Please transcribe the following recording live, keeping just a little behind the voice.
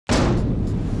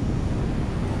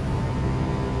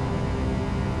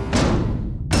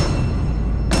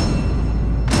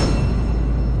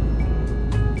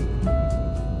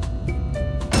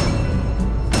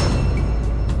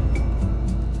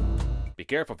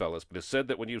careful, fellas. It is said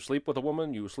that when you sleep with a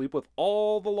woman, you sleep with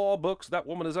all the law books that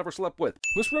woman has ever slept with.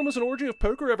 This room is an orgy of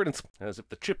poker evidence. As if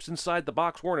the chips inside the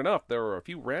box weren't enough, there are a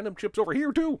few random chips over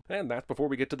here, too. And that's before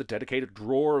we get to the dedicated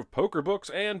drawer of poker books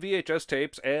and VHS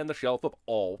tapes and the shelf of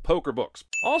all poker books.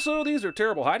 Also, these are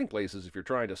terrible hiding places if you're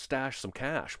trying to stash some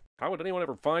cash. How would anyone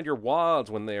ever find your wads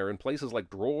when they are in places like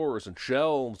drawers and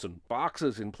shelves and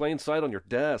boxes in plain sight on your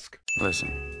desk?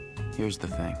 Listen, here's the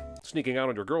thing. Sneaking out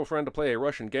on your girlfriend to play a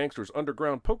Russian gangster's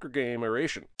underground poker game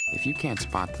oration. If you can't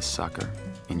spot the sucker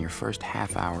in your first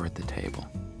half hour at the table,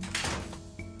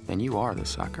 then you are the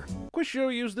sucker. Quiz Show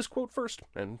used this quote first,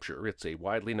 and sure, it's a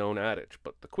widely known adage,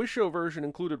 but the Quiz Show version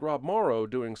included Rob Morrow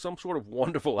doing some sort of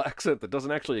wonderful accent that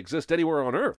doesn't actually exist anywhere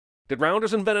on Earth. Did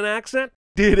Rounders invent an accent?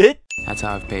 Did it? That's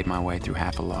how I've paid my way through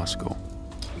half of law school.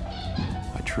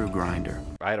 A true grinder.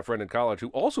 I had a friend in college who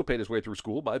also paid his way through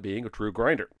school by being a true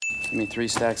grinder. Give me 3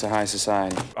 stacks of high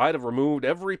society. I'd have removed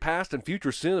every past and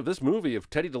future sin of this movie if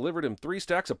Teddy delivered him 3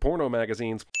 stacks of porno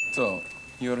magazines. So,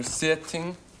 you're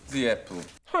setting the apple.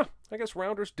 Huh, I guess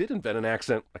Rounders did invent an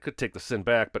accent. I could take the sin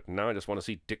back, but now I just want to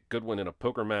see Dick Goodwin in a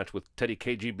poker match with Teddy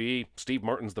KGB, Steve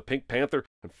Martin's the Pink Panther,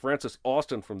 and Francis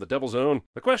Austin from The Devil's Own.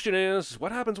 The question is,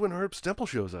 what happens when Herb Stempel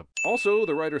shows up? Also,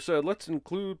 the writer said, let's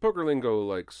include poker lingo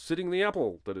like sitting the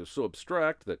apple that is so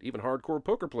abstract that even hardcore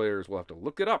poker players will have to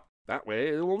look it up. That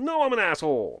way, they will know I'm an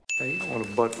asshole. Hey, you don't want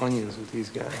to butt onions with these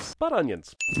guys. Butt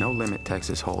onions. No Limit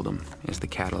Texas Hold'em is the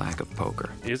Cadillac of poker.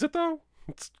 Is it, though?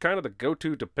 It's kind of the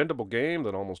go-to dependable game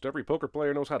that almost every poker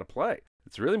player knows how to play.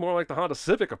 It's really more like the Honda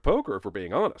Civic of poker, if we're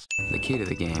being honest. The key to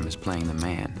the game is playing the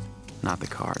man, not the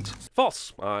cards.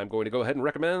 False. I'm going to go ahead and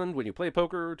recommend when you play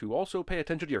poker to also pay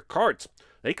attention to your cards.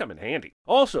 They come in handy.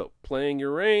 Also, playing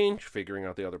your range, figuring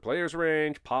out the other player's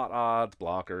range, pot odds,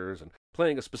 blockers, and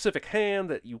playing a specific hand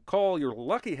that you call your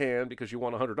lucky hand because you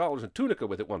won $100 in Tunica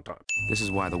with it one time. This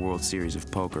is why the World Series of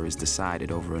Poker is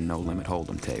decided over a no-limit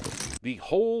hold'em table. The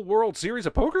whole World Series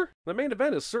of Poker? The main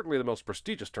event is certainly the most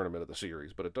prestigious tournament of the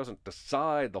series, but it doesn't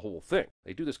decide the whole thing.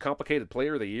 They do this complicated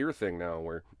Player of the Year thing now,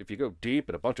 where if you go deep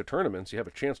in a bunch of tournaments, you have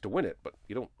a chance to win it, but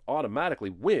you don't automatically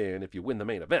win if you win the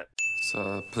main event. It's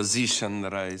a position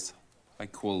raise. I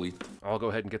call it. I'll go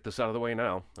ahead and get this out of the way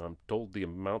now. I'm told the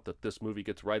amount that this movie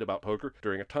gets right about poker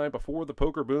during a time before the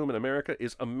poker boom in America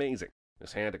is amazing.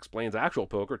 This hand explains actual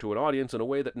poker to an audience in a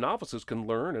way that novices can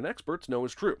learn and experts know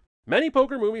is true. Many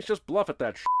poker movies just bluff at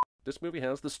that shit. This movie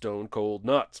has the stone cold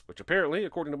nuts, which apparently,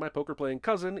 according to my poker playing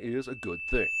cousin, is a good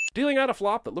thing. Dealing out a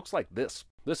flop that looks like this.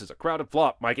 This is a crowded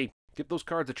flop, Mikey. Give those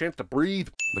cards a chance to breathe.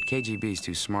 But KGB's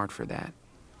too smart for that.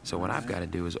 So what I've got to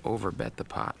do is overbet the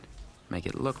pot. Make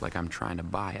it look like I'm trying to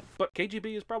buy it. But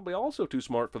KGB is probably also too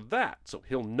smart for that, so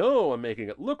he'll know I'm making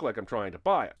it look like I'm trying to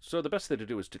buy it. So the best thing to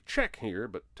do is to check here,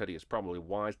 but Teddy is probably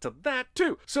wise to that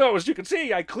too. So as you can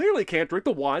see, I clearly can't drink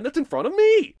the wine that's in front of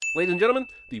me. Ladies and gentlemen,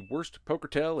 the worst poker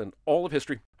tell in all of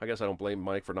history. I guess I don't blame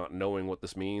Mike for not knowing what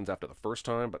this means after the first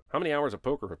time, but how many hours of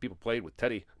poker have people played with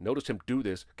Teddy, noticed him do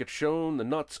this, get shown the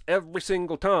nuts every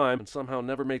single time, and somehow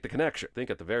never make the connection? I think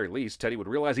at the very least, Teddy would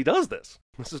realize he does this.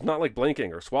 This is not like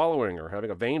blinking or swallowing or having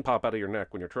a vein pop out of your neck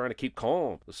when you're trying to keep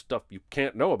calm. The stuff you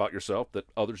can't know about yourself that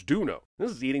others do know.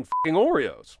 This is eating f***ing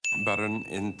Oreos. Baron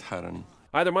intern.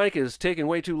 Either Mike is taking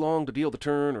way too long to deal the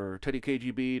turn, or Teddy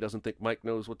KGB doesn't think Mike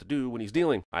knows what to do when he's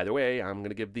dealing. Either way, I'm going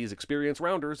to give these experienced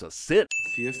rounders a sit.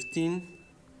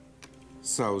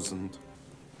 15,000.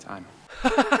 Time.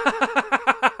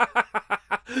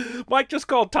 Mike just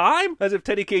called time? As if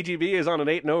Teddy KGB is on an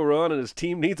 8-0 run and his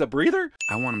team needs a breather?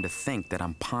 I want him to think that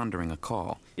I'm pondering a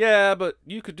call. Yeah, but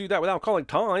you could do that without calling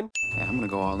time. Yeah, I'm gonna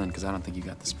go all in because I don't think you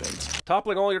got the spades.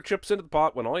 Toppling all your chips into the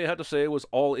pot when all you had to say was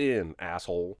all in,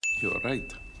 asshole. You're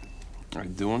right. I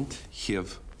don't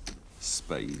have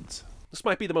spades. This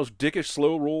might be the most dickish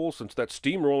slow roll since that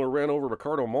steamroller ran over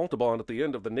Ricardo Montalban at the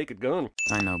end of The Naked Gun.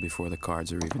 I know before the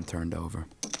cards are even turned over.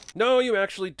 No, you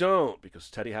actually don't, because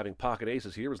Teddy having pocket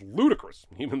aces here is ludicrous,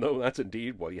 even though that's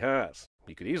indeed what he has.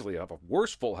 He could easily have a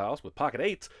worse full house with pocket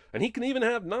eights, and he can even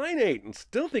have 9-8 and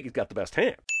still think he's got the best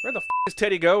hand. Where the f*** is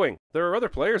Teddy going? There are other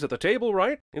players at the table,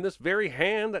 right? In this very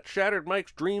hand that shattered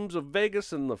Mike's dreams of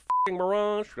Vegas and the f***ing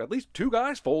Mirage, at least 2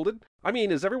 guys folded. I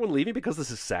mean, is everyone leaving because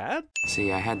this is sad?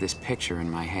 See, I had this picture in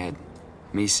my head.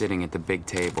 Me sitting at the big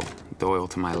table, Doyle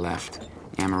to my left,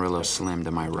 Amarillo Slim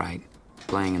to my right,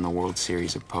 playing in the World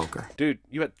Series of Poker. Dude,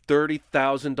 you had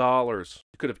 $30,000.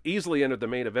 You could have easily entered the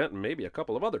main event and maybe a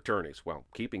couple of other tourneys, while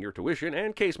keeping your tuition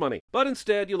and case money. But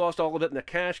instead, you lost all of it in the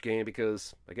cash game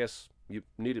because, I guess, you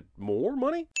needed more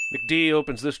money? McD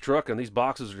opens this truck and these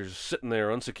boxes are just sitting there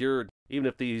unsecured. Even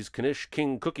if these Knish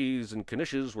King cookies and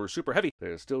knishes were super heavy,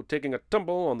 they're still taking a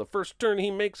tumble on the first turn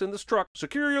he makes in this truck.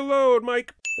 Secure your load,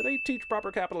 Mike! Do they teach proper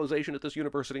capitalization at this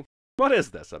university? What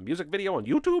is this, a music video on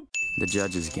YouTube? The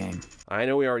judge's game. I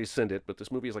know we already sent it, but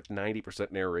this movie is like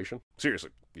 90% narration.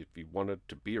 Seriously, if you wanted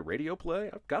to be a radio play,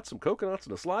 I've got some coconuts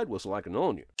and a slide whistle I can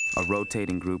loan you. A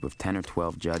rotating group of 10 or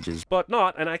 12 judges. But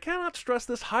not, and I cannot stress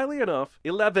this highly enough,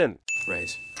 11.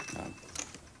 Raise.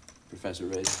 Professor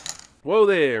Raise. Whoa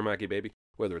there, Mikey baby.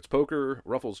 Whether it's poker,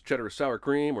 Ruffles cheddar sour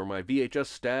cream, or my VHS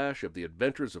stash of the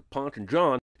adventures of Ponch and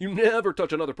John, you never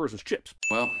touch another person's chips.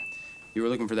 Well, you were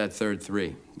looking for that third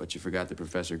 3, but you forgot that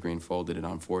Professor Green folded it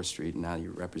on 4th Street, and now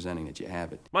you're representing that you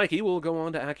have it. Mikey will go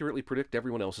on to accurately predict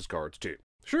everyone else's cards, too.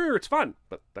 Sure, it's fun,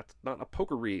 but that's not a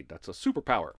poker read. That's a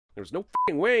superpower. There's no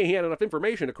f***ing way he had enough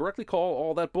information to correctly call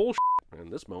all that bullshit.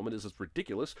 And this moment is as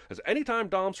ridiculous as any time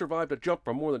Dom survived a jump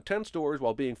from more than 10 stories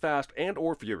while being fast and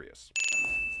or furious.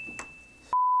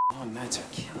 Long nights are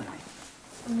killing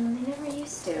me. They never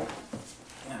used to.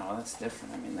 Yeah, well, that's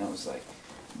different. I mean, that was like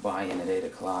buy-in at 8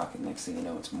 o'clock, and next thing you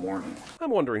know, it's morning.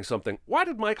 I'm wondering something. Why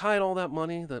did Mike hide all that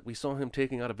money that we saw him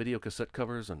taking out of video cassette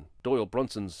covers and Doyle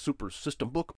Brunson's Super System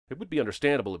book? It would be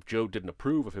understandable if Joe didn't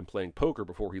approve of him playing poker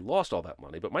before he lost all that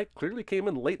money, but Mike clearly came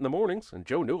in late in the mornings, and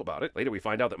Joe knew about it. Later we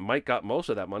find out that Mike got most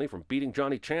of that money from beating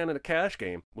Johnny Chan in a cash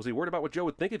game. Was he worried about what Joe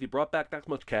would think if he brought back that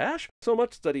much cash? So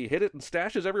much that he hid it in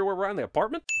stashes everywhere around the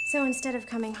apartment? So instead of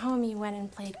coming home, you went and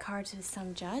played cards with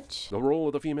some judge? The role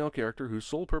of the female character whose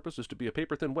sole purpose is to be a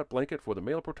paper-thin wet blanket for the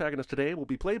male protagonist today will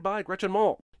be played by Gretchen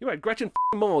Mol. You had Gretchen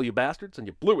Mol, you bastards, and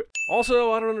you blew it.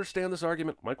 Also, I don't understand this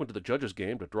argument. Mike went to the judge's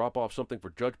game to drop off something for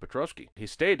Judge Petrovsky. He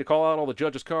stayed to call out all the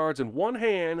judge's cards in one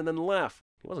hand and then left.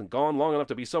 He wasn't gone long enough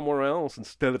to be somewhere else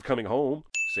instead of coming home,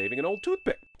 saving an old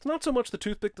toothpick. It's not so much the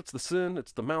toothpick that's the sin,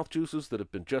 it's the mouth juices that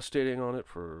have been gestating on it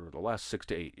for the last 6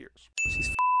 to 8 years. She's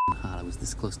hot. I was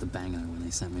this close to banging her when they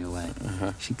sent me away.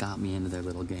 She got me into their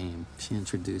little game. She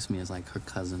introduced me as like her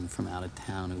cousin from out of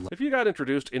town who... If you got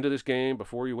introduced into this game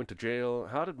before you went to jail,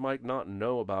 how did Mike not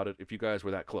know about it if you guys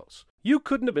were that close? You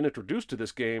couldn't have been introduced to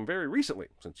this game very recently,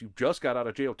 since you just got out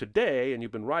of jail today and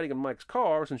you've been riding in Mike's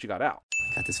car since you got out.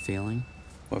 Got this feeling?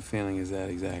 What feeling is that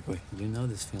exactly? You know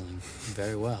this feeling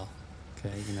very well.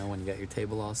 Okay, you know when you got your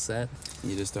table all set?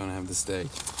 You just don't have the steak.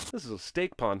 This is a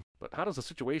steak pun, but how does a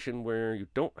situation where you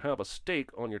don't have a steak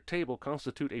on your table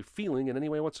constitute a feeling in any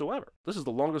way whatsoever? This is the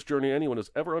longest journey anyone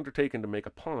has ever undertaken to make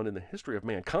a pun in the history of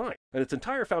mankind, and its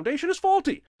entire foundation is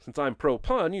faulty. Since I'm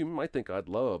pro-pun, you might think I'd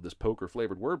love this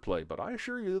poker-flavored wordplay, but I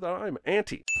assure you that I'm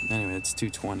anti. Anyway, it's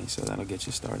 2:20, so that'll get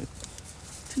you started.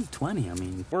 220, I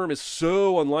mean... Worm is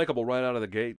so unlikable right out of the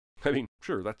gate. I mean,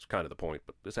 sure, that's kind of the point,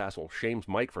 but this asshole shames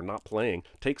Mike for not playing,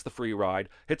 takes the free ride,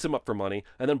 hits him up for money,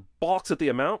 and then balks at the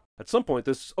amount. At some point,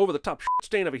 this over-the-top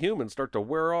stain of a human starts to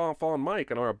wear off on Mike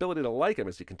and our ability to like him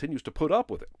as he continues to put up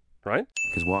with it, right?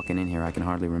 Because walking in here, I can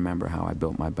hardly remember how I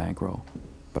built my bankroll.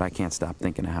 But I can't stop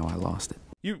thinking of how I lost it.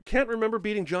 You can't remember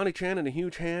beating Johnny Chan in a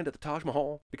huge hand at the Taj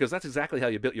Mahal? Because that's exactly how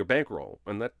you built your bankroll,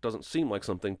 and that doesn't seem like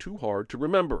something too hard to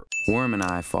remember. Worm and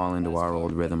I fall into our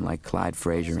old rhythm like Clyde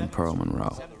Frazier and Pearl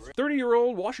Monroe.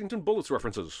 30-year-old Washington Bullets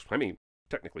references. I mean,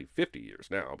 technically 50 years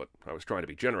now, but I was trying to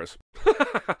be generous.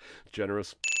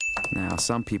 Generous. Now,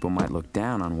 some people might look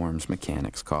down on Worm's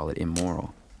mechanics, call it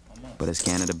immoral. But as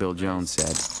Canada Bill Jones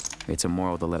said, it's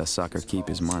immoral to let a sucker keep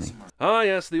his money. Ah,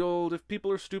 yes, the old, if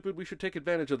people are stupid, we should take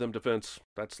advantage of them defense.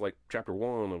 That's like chapter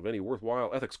 1 of any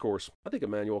worthwhile ethics course. I think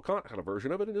Immanuel Kant had a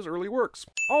version of it in his early works.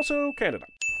 Also, Canada.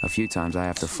 A few times I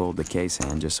have to fold the case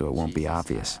hand just so it won't be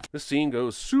obvious. This scene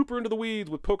goes super into the weeds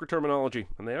with poker terminology,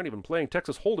 and they aren't even playing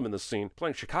Texas Hold'em in this scene,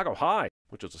 playing Chicago High,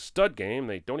 which is a stud game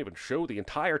they don't even show the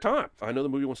entire time. I know the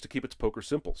movie wants to keep its poker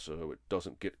simple, so it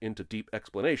doesn't get into deep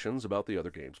explanations about the other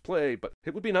games played, but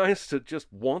it would be nice to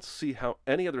just once see how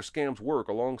any other scams work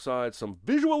alongside some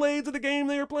visual aids of the game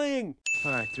they are playing.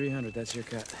 All right, 300, that's your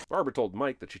cut. Barbara told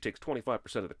Mike that she takes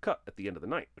 25% of the cut at the end of the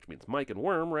night, which means Mike and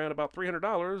Worm ran about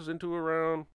 $300 into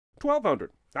around $1,200.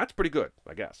 That's pretty good,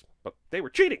 I guess, but they were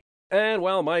cheating. And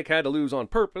while Mike had to lose on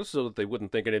purpose so that they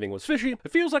wouldn't think anything was fishy,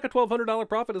 it feels like a $1,200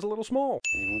 profit is a little small.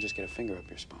 You won't just get a finger up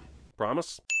your spine.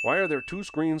 Promise? Why are there 2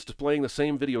 screens displaying the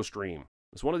same video stream?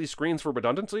 Is one of these screens for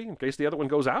redundancy, in case the other one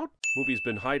goes out? Movie's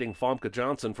been hiding Famke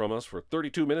Johnson from us for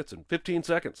 32 minutes and 15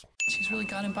 seconds. She's really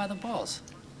got him by the balls.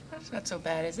 That's not so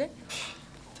bad, is it?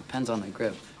 Depends on the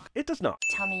grip. It does not.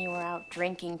 Tell me you were out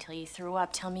drinking till you threw up.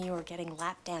 Tell me you were getting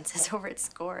lap dances over at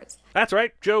Scores. That's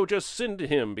right, Joe just sinned to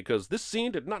him because this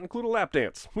scene did not include a lap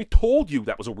dance. We told you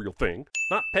that was a real thing.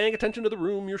 Not paying attention to the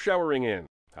room you're showering in.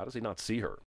 How does he not see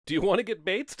her? Do you want to get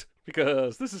batesed?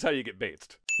 Because this is how you get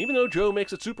baitsed. Even though Joe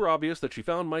makes it super obvious that she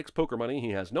found Mike's poker money, he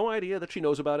has no idea that she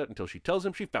knows about it until she tells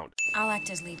him she found it. I'll act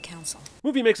as lead counsel.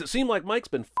 Movie makes it seem like Mike's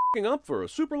been f***ing up for a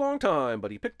super long time,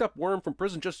 but he picked up Worm from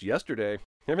prison just yesterday.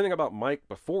 Everything about Mike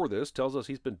before this tells us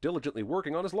he's been diligently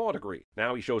working on his law degree.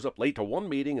 Now he shows up late to one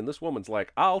meeting and this woman's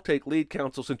like, I'll take lead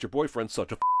counsel since your boyfriend's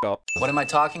such a up. What am I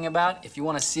talking about? If you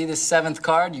want to see this 7th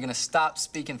card, you're gonna stop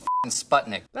speaking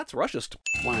Sputnik. That's Russiast.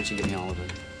 Why don't you give me all of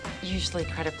it? Usually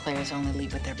credit players only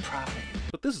lead with their profit.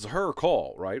 But this is her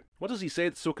call, right? What does he say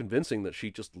that's so convincing that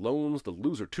she just loans the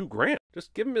loser $2,000?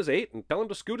 Just give him his 8 and tell him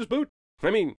to scoot his boot.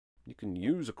 I mean, you can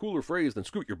use a cooler phrase than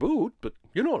scoot your boot, but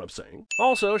you know what I'm saying.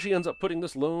 Also, she ends up putting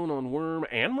this loan on Worm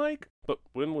and Mike? But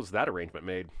when was that arrangement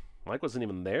made? Mike wasn't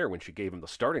even there when she gave him the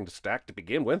starting stack to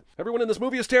begin with. Everyone in this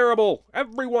movie is terrible.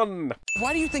 Everyone.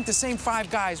 Why do you think the same 5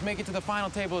 guys make it to the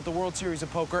final table at the World Series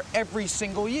of Poker every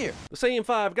single year? The same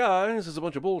 5 guys is a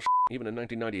bunch of bullshit, even in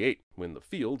 1998, when the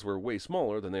fields were way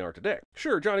smaller than they are today.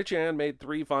 Sure, Johnny Chan made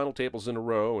 3 final tables in a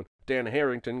row, and Dan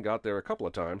Harrington got there a couple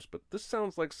of times, but this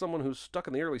sounds like someone who's stuck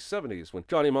in the early 70s when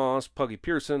Johnny Moss, Puggy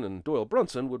Pearson, and Doyle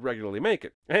Brunson would regularly make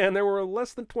it. And there were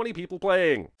less than 20 people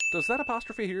playing. Does that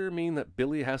apostrophe here mean that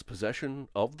Billy has possession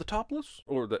of the topless?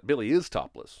 Or that Billy is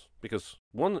topless? Because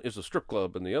one is a strip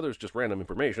club and the other is just random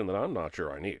information that I'm not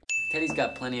sure I need. Teddy's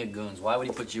got plenty of goons. Why would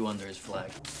he put you under his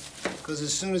flag? Because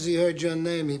as soon as he heard your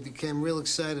name, he became real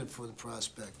excited for the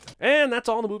prospect. And that's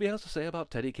all the movie has to say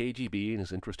about Teddy KGB and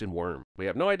his interest in Worm. We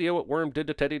have no idea what Worm did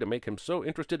to Teddy to make him so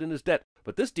interested in his debt,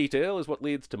 but this detail is what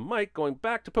leads to Mike going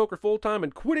back to poker full-time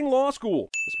and quitting law school.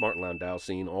 This Martin Landau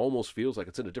scene almost feels like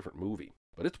it's in a different movie,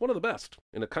 but it's one of the best.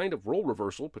 In a kind of role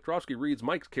reversal, Petrovsky reads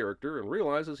Mike's character and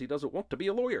realizes he doesn't want to be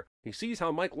a lawyer. He sees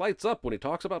how Mike lights up when he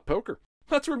talks about poker.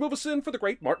 Let's remove a sin for the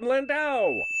great Martin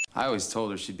Landau. I always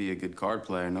told her she'd be a good card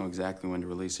player, know exactly when to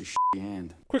release her shitty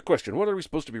hand. Quick question, what are we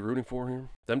supposed to be rooting for here?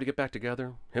 Them to get back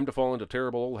together? Him to fall into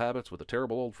terrible old habits with a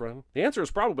terrible old friend? The answer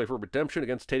is probably for redemption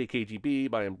against Teddy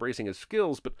KGB by embracing his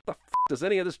skills, but the f*** does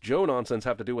any of this Joe nonsense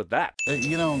have to do with that?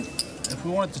 You know, if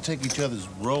we wanted to take each other's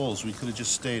roles, we could have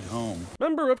just stayed home.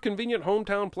 Member of convenient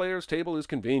hometown players table is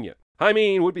convenient. I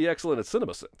mean, would be excellent at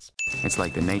CinemaSins. It's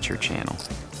like the Nature Channel.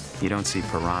 You don't see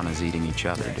piranhas eating each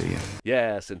other, do you?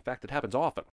 Yes, in fact, it happens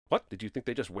often. What? Did you think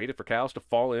they just waited for cows to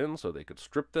fall in so they could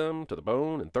strip them to the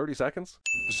bone in 30 seconds?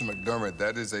 Mr. McDermott,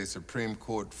 that is a Supreme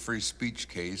Court free speech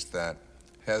case that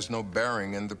has no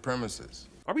bearing in the premises.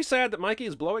 Are we sad that Mikey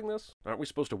is blowing this? Aren't we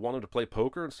supposed to want him to play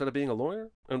poker instead of being a lawyer?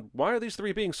 And why are these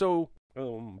 3 being so,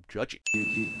 judgy?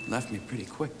 You left me pretty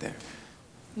quick there.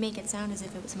 Make it sound as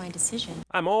if it was my decision.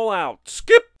 I'm all out.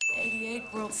 Skip! 88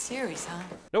 World Series, huh?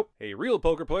 Nope. A real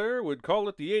poker player would call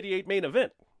it the 88 main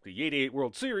event. The 88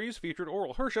 World Series featured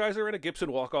Oral Hershiser and a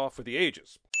Gibson walk-off for the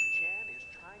ages. Chan is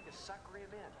trying to sucker him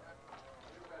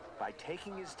in by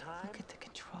taking his time. Look at the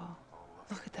control.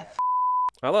 Look at that.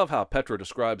 I love how Petra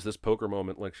describes this poker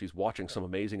moment like she's watching some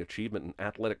amazing achievement in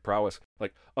athletic prowess.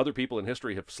 Like other people in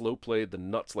history have slow-played the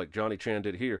nuts like Johnny Chan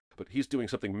did here, but he's doing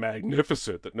something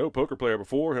magnificent that no poker player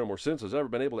before him or since has ever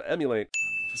been able to emulate.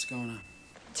 What's going on?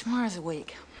 Tomorrow's a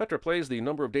week. Petra plays the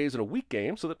number of days in a week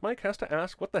game so that Mike has to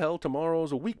ask what the hell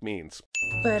tomorrow's a week means.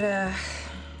 But,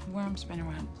 Worm's been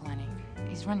around plenty.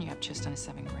 He's run you up just under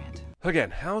 $7,000.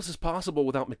 Again, how is this possible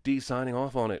without McD signing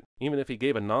off on it? Even if he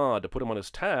gave a nod to put him on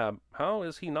his tab, how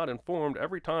is he not informed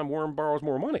every time Worm borrows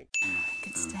more money? I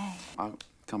could stay. I'll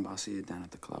see you down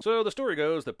at the club. So the story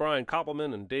goes that Brian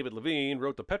Koppelman and David Levine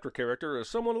wrote the Petra character as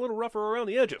someone a little rougher around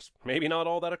the edges, maybe not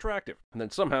all that attractive. And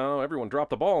then somehow everyone dropped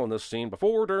the ball in this scene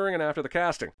before, during, and after the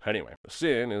casting. Anyway, the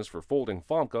sin is for folding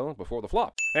Famke before the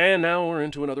flop. And now we're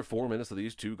into another 4 minutes of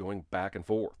these two going back and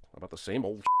forth about the same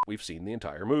old we've seen the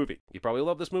entire movie. You probably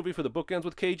love this movie for the bookends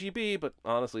with KGB, but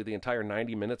honestly the entire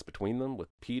 90 minutes between them with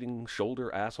peating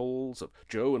shoulder assholes of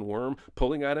Joe and Worm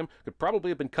pulling at him could probably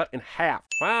have been cut in half.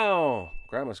 Wow!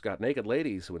 Grandma's got naked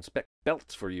ladies who inspect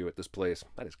belts for you at this place.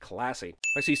 That is classy.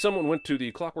 I see someone went to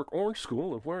the Clockwork Orange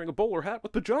School and wearing a bowler hat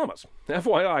with pajamas.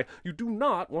 FYI, you do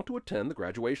not want to attend the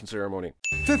graduation ceremony.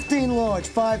 15 large,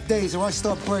 5 days, or I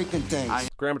start breaking things.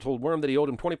 Grandma told Worm that he owed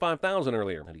him $25,000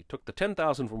 earlier, and he took the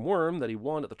 $10,000 from Worm that he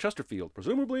won at the Chesterfield,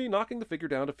 presumably knocking the figure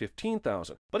down to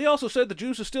 $15,000. But he also said the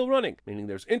juice is still running, meaning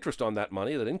there's interest on that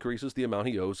money that increases the amount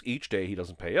he owes each day he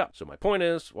doesn't pay up. So my point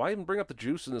is, why even bring up the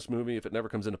juice in this movie if it never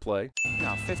comes into play?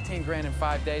 No, 15 grand in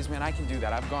 5 days, man, I can do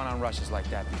that. I've gone on rushes like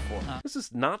that before. This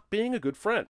is not being a good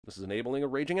friend. This is enabling a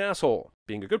raging asshole.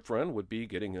 Being a good friend would be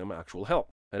getting him actual help.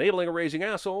 Enabling a raging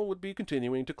asshole would be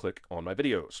continuing to click on my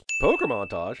videos. Poker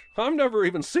montage? I've never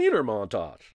even seen her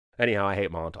montage. Anyhow, I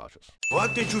hate montages.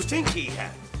 What did you think he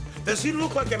had? Does he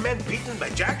look like a man beaten by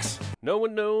jacks? No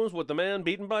one knows what the man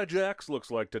beaten by jacks looks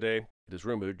like today. It is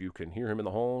rumored you can hear him in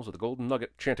the halls of the Golden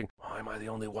Nugget chanting, "Why am I the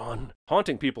only one?"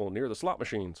 haunting people near the slot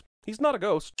machines. He's not a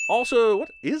ghost. Also, what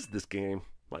is this game?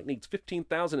 Mike needs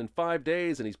 $15,000 in 5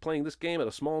 days, and he's playing this game at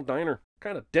a small diner. What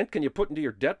kind of dent can you put into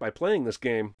your debt by playing this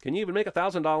game? Can you even make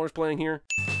 $1,000 playing here?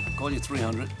 I'll call you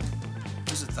 300.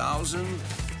 There's 1,000.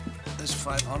 There's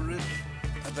 500.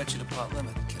 I bet you the pot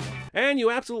limit, kiddo. And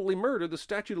you absolutely murdered the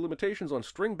statute of limitations on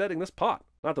string betting this pot.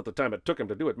 Not that the time it took him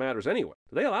to do it matters anyway.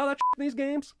 Do they allow that shit in these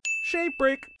games? Shave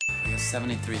break. I got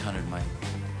 7,300, Mike.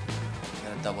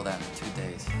 Gotta double that in 2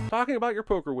 days. Talking about your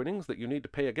poker winnings that you need to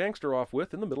pay a gangster off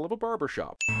with in the middle of a barber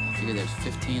shop. I figure there's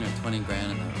 15 or 20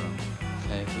 grand in that room.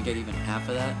 Okay, if we get even half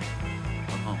of that,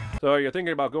 we're home. So you're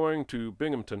thinking about going to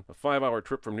Binghamton, a 5-hour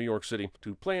trip from New York City,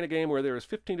 to play in a game where there is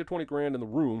 15 to 20 grand in the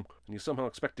room, and you somehow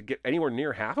expect to get anywhere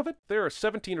near half of it? There are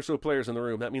 17 or so players in the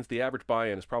room. That means the average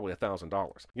buy-in is probably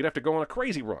 $1,000. You'd have to go on a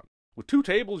crazy run. With 2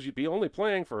 tables, you'd be only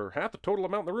playing for half the total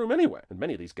amount in the room anyway, and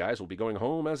many of these guys will be going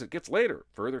home as it gets later,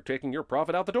 further taking your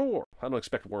profit out the door. I don't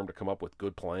expect Worm to come up with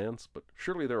good plans, but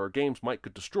surely there are games Mike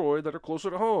could destroy that are closer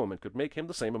to home and could make him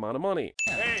the same amount of money.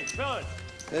 Hey, fellas.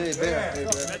 Hey, Bear.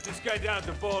 Met this guy down at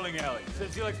the bowling alley.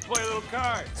 Says he likes to play little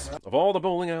cards. Of all the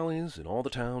bowling alleys in all the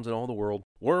towns in all the world,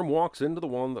 Worm walks into the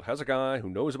one that has a guy who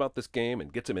knows about this game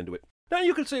and gets him into it. Now,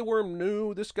 you could say Worm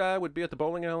knew this guy would be at the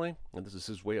bowling alley, and this is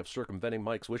his way of circumventing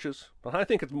Mike's wishes. But I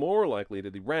think it's more likely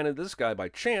that he ran into this guy by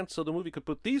chance so the movie could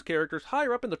put these characters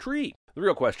higher up in the tree. The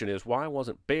real question is, why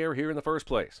wasn't Bear here in the first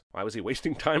place? Why was he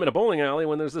wasting time in a bowling alley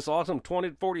when there's this awesome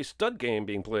 20-40 stud game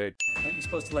being played? Aren't you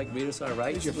supposed to, read us our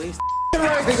rights, please?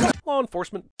 Law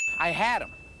enforcement. I had him.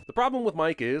 The problem with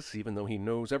Mike is, even though he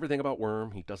knows everything about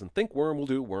Worm, he doesn't think Worm will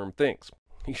do Worm things.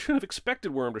 He should have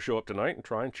expected Worm to show up tonight and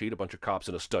try and cheat a bunch of cops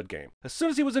in a stud game. As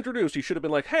soon as he was introduced, he should have been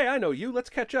like, "Hey, I know you,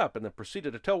 let's catch up," and then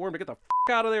proceeded to tell Worm to get the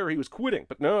f*** out of there or he was quitting.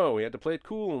 But no, he had to play it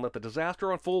cool and let the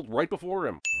disaster unfold right before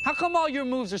him. How come all your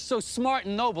moves are so smart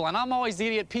and noble, and I'm always the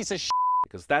idiot piece of shit?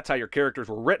 Because that's how your characters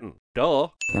were written. Duh.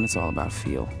 Then it's all about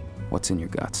feel. What's in your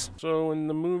guts? So when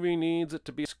the movie needs it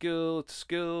to be skill, it's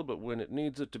skill, but when it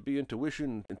needs it to be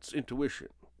intuition, it's intuition.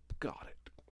 Got it.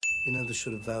 You never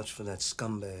should have vouched for that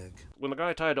scumbag. When the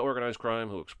guy tied to organized crime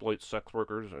who exploits sex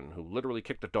workers and who literally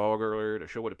kicked a dog earlier to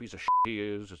show what a piece of shit he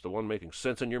is the one making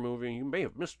sense in your movie, you may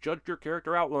have misjudged your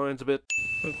character outlines a bit.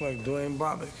 Look like Dwayne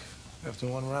Bobbitt after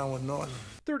one round with Norton.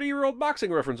 30-year-old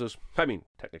boxing references. I mean,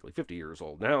 technically 50 years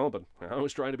old now, but I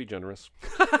was trying to be generous.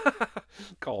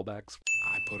 Callbacks.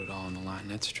 I put it all on the line,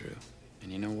 that's true.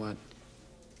 And you know what?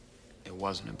 It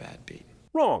wasn't a bad beat.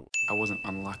 Wrong. I wasn't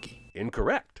unlucky.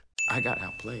 Incorrect. I got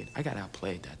outplayed. I got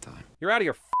outplayed that time. You're out of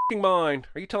your f***ing mind.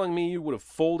 Are you telling me you would have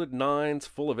folded 9s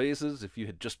full of aces if you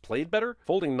had just played better?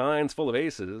 Folding 9s full of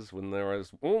aces when there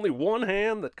was only one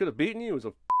hand that could have beaten you is a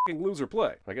f***ing loser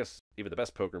play. I guess even the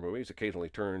best poker movies occasionally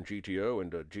turn GTO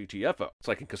into GTFO. It's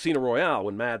like in Casino Royale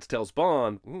when Mads tells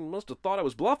Bond, "He must have thought I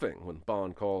was bluffing," when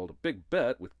Bond called a big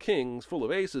bet with kings full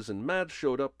of aces and Mads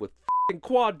showed up with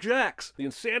quad jacks. The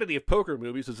insanity of poker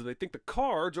movies is that they think the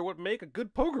cards are what make a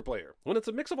good poker player, when it's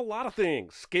a mix of a lot of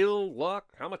things: skill, luck,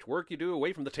 how much work you do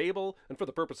away from the table, and for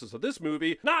the purposes of this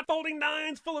movie, not folding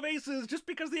 9s full of aces just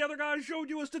because the other guy showed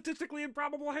you a statistically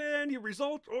improbable hand, you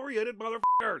result-oriented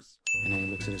motherfuckers. And then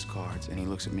he looks at his cards, and he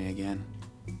looks at me again,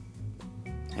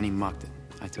 and he mucked it.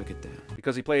 I took it down.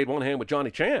 Because he played one hand with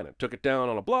Johnny Chan and took it down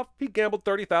on a bluff, he gambled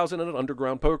 $30,000 in an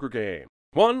underground poker game.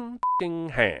 One f***ing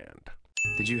hand.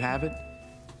 Did you have it?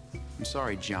 I'm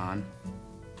sorry, John.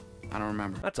 I don't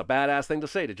remember. That's a badass thing to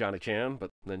say to Johnny Chan, but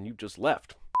then you just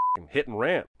left. F***ing hit and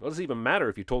ran. What does it even matter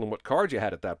if you told him what cards you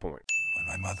had at that point? When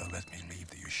my mother let me leave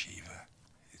the yeshiva,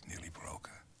 it nearly broke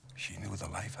her. She knew the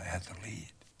life I had to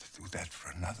lead. To do that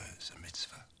for another is a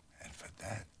mitzvah. And for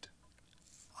that,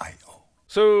 I owe.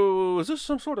 So, is this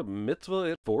some sort of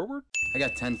mitzvah forward? I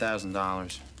got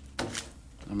 $10,000.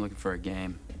 I'm looking for a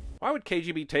game. Why would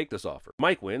KGB take this offer?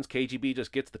 Mike wins, KGB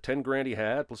just gets the 10 grand he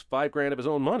had plus 5 grand of his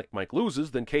own money. Mike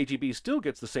loses, then KGB still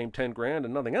gets the same 10 grand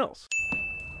and nothing else.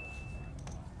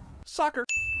 Soccer.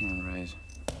 All right.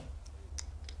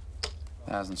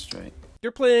 1,000 straight.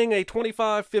 You're playing a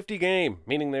 25-50 game,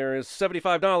 meaning there is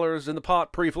 $75 in the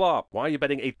pot pre-flop. Why are you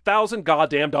betting $8,000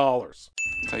 goddamn dollars?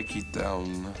 Take it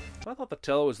down. I thought the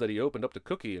tell was that he opened up the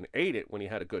cookie and ate it when he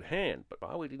had a good hand, but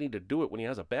why would he need to do it when he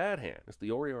has a bad hand? Is the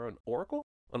Oreo an oracle?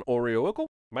 An Oreoicle?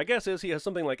 My guess is he has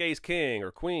something like ace-king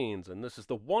or queens, and this is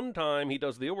the one time he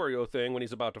does the Oreo thing when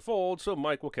he's about to fold, so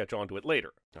Mike will catch on to it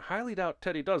later. I highly doubt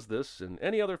Teddy does this in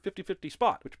any other 50-50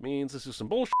 spot, which means this is some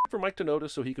bullshit for Mike to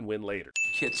notice so he can win later.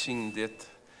 Catching that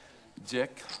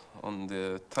jack on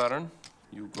the turn,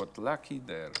 you got lucky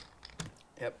there.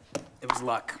 Yep, it was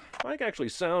luck. Mike actually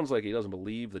sounds like he doesn't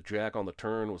believe the jack on the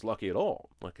turn was lucky at all,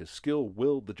 like his skill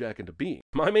willed the jack into being.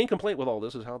 My main complaint with all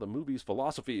this is how the movie's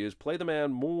philosophy is play the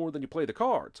man more than you play the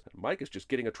cards. And Mike is just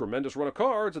getting a tremendous run of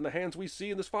cards in the hands we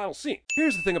see in this final scene.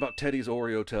 Here's the thing about Teddy's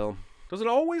Oreo tell. Does it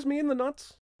always mean the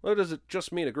nuts? Or does it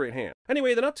just mean a great hand?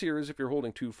 Anyway, the nuts here is if you're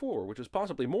holding 2-4, which is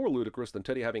possibly more ludicrous than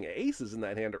Teddy having aces in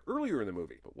that hand earlier in the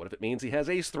movie. But what if it means he has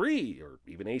ace-3, or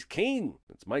even ace-king?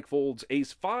 Since Mike folds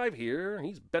ace-5 here,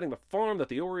 he's betting the farm that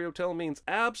the Oreo tell means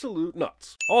absolute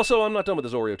nuts. Also, I'm not done with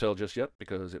this Oreo tell just yet,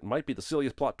 because it might be the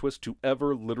silliest plot twist to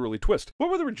ever literally twist. What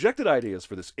were the rejected ideas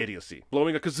for this idiocy?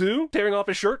 Blowing a kazoo? Tearing off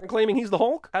his shirt and claiming he's the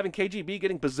Hulk? Having KGB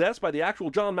getting possessed by the actual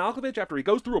John Malkovich after he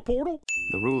goes through a portal?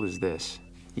 The rule is this.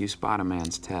 You spot a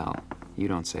man's tell, you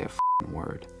don't say a f***ing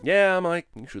word. Yeah, Mike,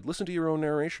 you should listen to your own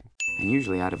narration. And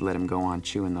usually I'd have let him go on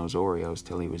chewing those Oreos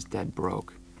till he was dead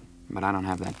broke. But I don't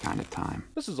have that kind of time.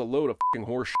 This is a load of f***ing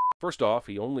horse shit. First off,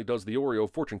 he only does the Oreo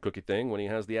fortune cookie thing when he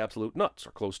has the absolute nuts,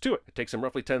 or close to it. It takes him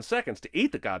roughly 10 seconds to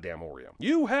eat the goddamn Oreo.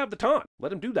 You have the time.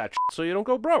 Let him do that shit so you don't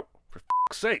go broke. For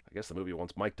f***'s sake. I guess the movie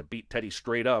wants Mike to beat Teddy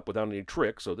straight up without any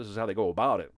tricks, so this is how they go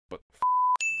about it. But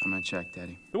I'm gonna check,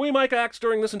 Teddy. the way Mike acts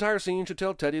during this entire scene should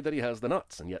tell Teddy that he has the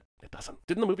nuts, and yet it doesn't.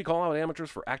 Didn't the movie call out amateurs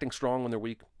for acting strong when they're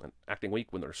weak, and acting weak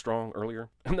when they're strong earlier?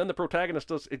 And then the protagonist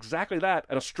does exactly that,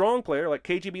 and a strong player like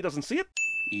KGB doesn't see it?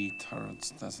 It hurts,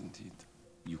 doesn't it?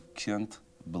 You can't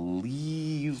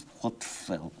believe what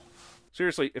fell.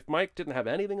 Seriously, if Mike didn't have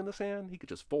anything in this hand, he could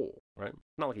just fold, right?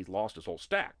 Not like he's lost his whole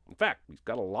stack. In fact, he's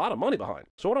got a lot of money behind.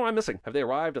 So what am I missing? Have they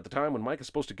arrived at the time when Mike is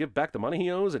supposed to give back the money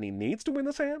he owes and he needs to win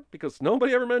this hand? Because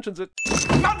nobody ever mentions it.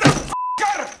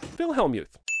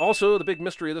 Wilhelmuth. Also, the big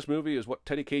mystery of this movie is what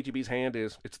Teddy KGB's hand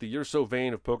is. It's the you're so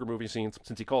vain of poker movie scenes,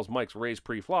 since he calls Mike's raise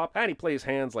pre-flop, and he plays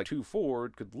hands like 2-4,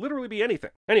 it could literally be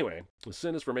anything. Anyway, the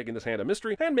sin is for making this hand a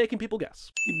mystery and making people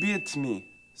guess. He beat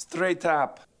me. Straight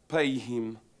up. Pay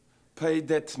him. Pay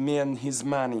that man his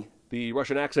money. The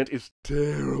Russian accent is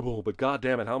terrible, but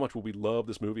goddammit, how much will we love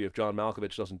this movie if John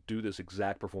Malkovich doesn't do this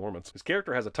exact performance? His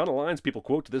character has a ton of lines people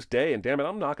quote to this day, and dammit,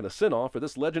 I'm knocking a sin off for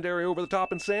this legendary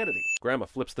over-the-top insanity. Grandma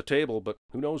flips the table, but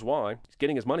who knows why? He's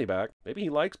getting his money back. Maybe he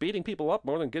likes beating people up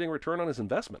more than getting a return on his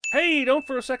investment. Hey, don't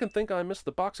for a second think I missed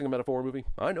the boxing metaphor movie.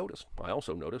 I noticed. I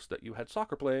also noticed that you had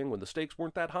soccer playing when the stakes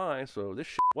weren't that high, so this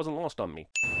shit wasn't lost on me.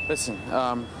 Listen,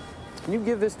 can you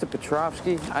give this to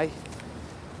Petrovsky? I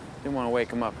didn't want to wake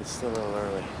him up. It's still a little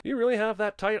early. You really have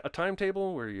that tight a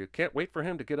timetable where you can't wait for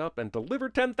him to get up and deliver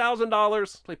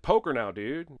 $10,000? Play poker now,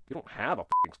 dude. You don't have a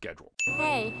f***ing schedule.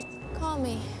 Hey, call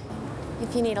me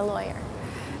if you need a lawyer.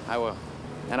 I will.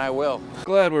 And I will.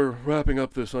 Glad we're wrapping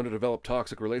up this underdeveloped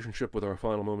toxic relationship with our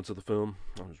final moments of the film.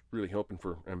 I was really hoping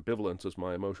for ambivalence as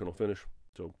my emotional finish.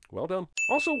 So, well done.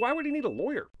 Also, why would he need a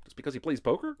lawyer? Just because he plays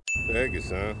poker? Thank you,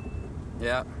 son.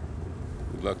 Yeah.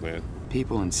 Good luck, man.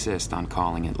 People insist on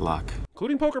calling it luck.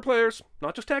 Including poker players,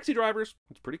 not just taxi drivers.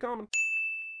 It's pretty common.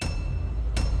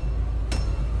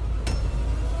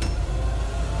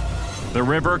 The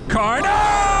river card.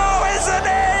 Oh, is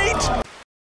an 8!